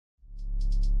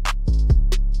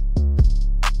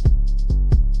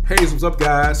Hey, what's up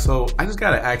guys? So I just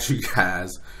gotta ask you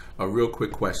guys a real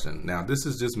quick question. Now this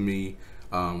is just me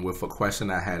with a question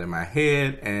I had in my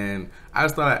head, and I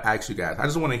just thought I'd ask you guys. I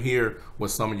just want to hear what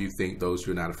some of you think, those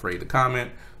who are not afraid to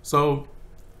comment. So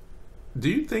do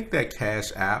you think that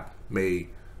Cash App may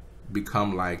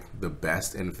become like the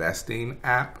best investing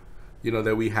app,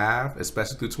 that we have,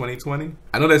 especially through 2020?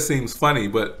 I know that seems funny,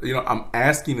 but I'm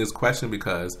asking this question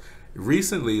because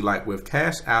recently, like with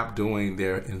Cash App doing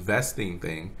their investing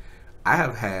thing, I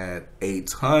have had a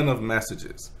ton of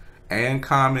messages and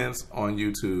comments on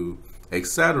YouTube,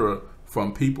 etc.,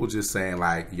 from people just saying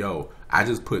like, yo, I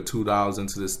just put $2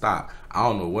 into this stock. I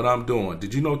don't know what I'm doing.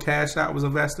 Did you know Cash App was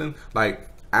investing? Like,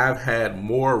 I've had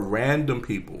more random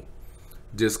people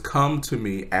just come to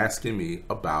me asking me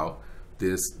about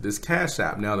this Cash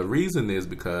App. Now the reason is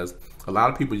because a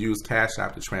lot of people use Cash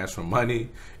App to transfer money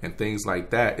and things like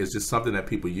that. It's just something that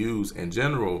people use in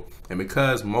general, and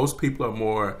because most people are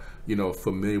more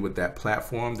familiar with that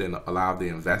platform than a lot of the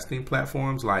investing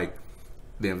platforms, like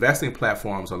the investing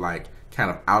platforms are like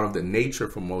kind of out of the nature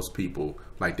for most people,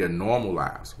 like their normal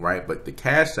lives, right? But the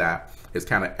Cash App is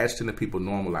kind of etched into people's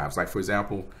normal lives. Like for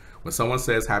example, when someone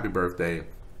says happy birthday,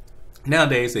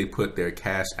 nowadays they put their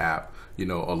Cash App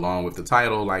along with the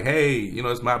title, like, hey,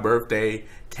 it's my birthday,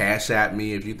 Cash App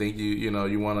me if you think you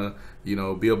want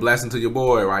to be a blessing to your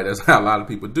boy, right? That's how a lot of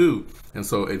people do. And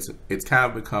so it's kind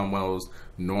of become one of those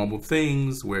normal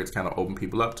things where it's kind of opened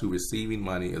people up to receiving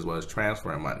money as well as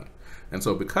transferring money. And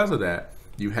so because of that,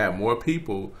 you have more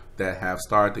people that have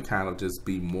started to kind of just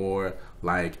be more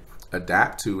like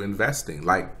adapt to investing.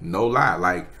 Like, no lie,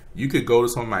 like you could go to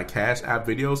some of my Cash App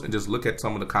videos and just look at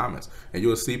some of the comments, and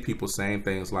you'll see people saying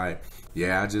things like,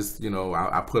 yeah, I just,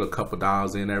 I put a couple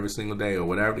dollars in every single day, or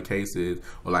whatever the case is,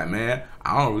 or like, man,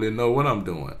 I don't really know what I'm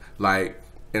doing. Like,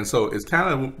 and so it's kind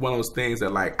of one of those things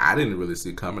that like I didn't really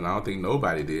see coming. I don't think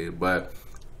nobody did, but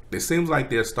it seems like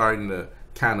they're starting to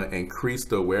kind of increase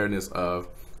the awareness of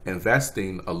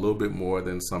investing a little bit more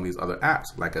than some of these other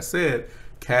apps. Like I said,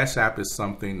 Cash App is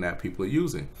something that people are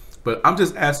using. But I'm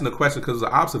just asking the question because it's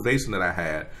an observation that I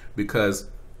had, because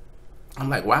I'm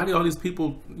like, why do all these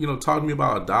people, talking to me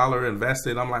about $1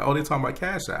 invested? I'm like, oh, they're talking about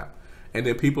Cash App. And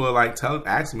then people are like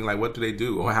asking me like, what do they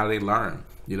do or how do they learn?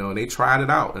 And they tried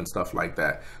it out and stuff like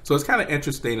that. So it's kind of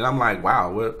interesting. And I'm like,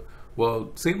 wow, well,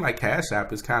 it seems like Cash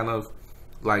App is kind of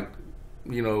like,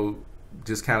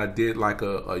 just kind of did like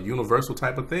a universal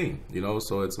type of thing,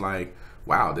 so it's like,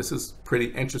 wow, this is pretty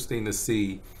interesting to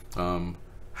see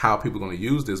how people are going to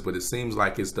use this. But it seems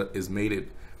like it's made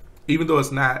it, even though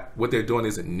it's not, what they're doing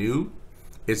isn't new,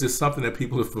 it's just something that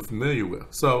people are familiar with.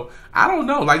 So I don't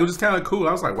know, like it was just kind of cool.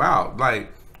 I was like, wow,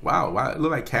 it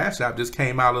looked like Cash App just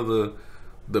came out of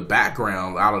the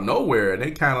background out of nowhere, and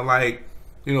they kind of like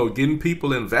getting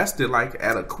people invested like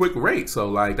at a quick rate. So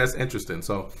like that's interesting.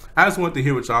 So I just wanted to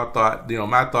hear what y'all thought.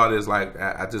 My thought is like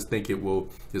I just think it will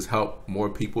just help more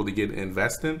people to get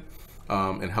investing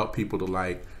and help people to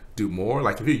like do more.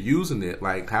 Like if you're using it,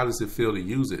 like how does it feel to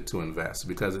use it to invest?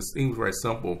 Because it seems very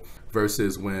simple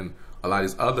versus when a lot of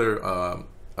these other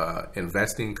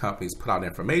investing companies put out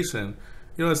information,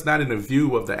 it's not in the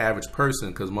view of the average person,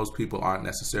 because most people aren't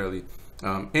necessarily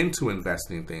into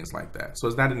investing, things like that. So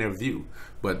it's not in their view.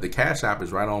 But the Cash App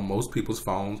is right on most people's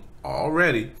phones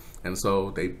already. And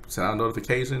so they send out a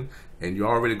notification and you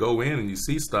already go in and you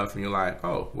see stuff and you're like,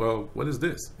 oh, well, what is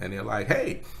this? And they're like,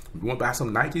 hey, you want to buy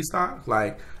some Nike stock?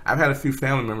 Like, I've had a few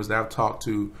family members that I've talked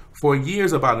to for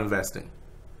years about investing,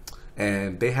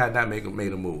 and they had not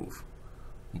made a move.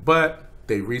 But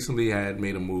they recently had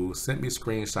made a move, sent me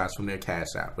screenshots from their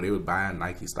Cash App where they were buying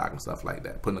Nike stock and stuff like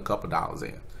that, putting a couple dollars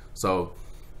in. So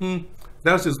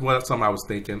that's just something I was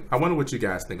thinking. I wonder what you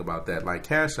guys think about that. Like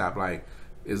Cash App, like,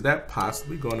 is that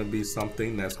possibly going to be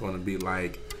something that's going to be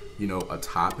like, a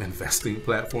top investing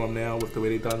platform now with the way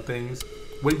they've done things?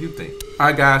 What do you think? All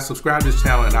right, guys, subscribe to this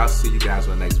channel and I'll see you guys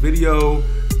on the next video.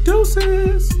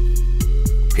 Deuces.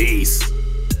 Peace.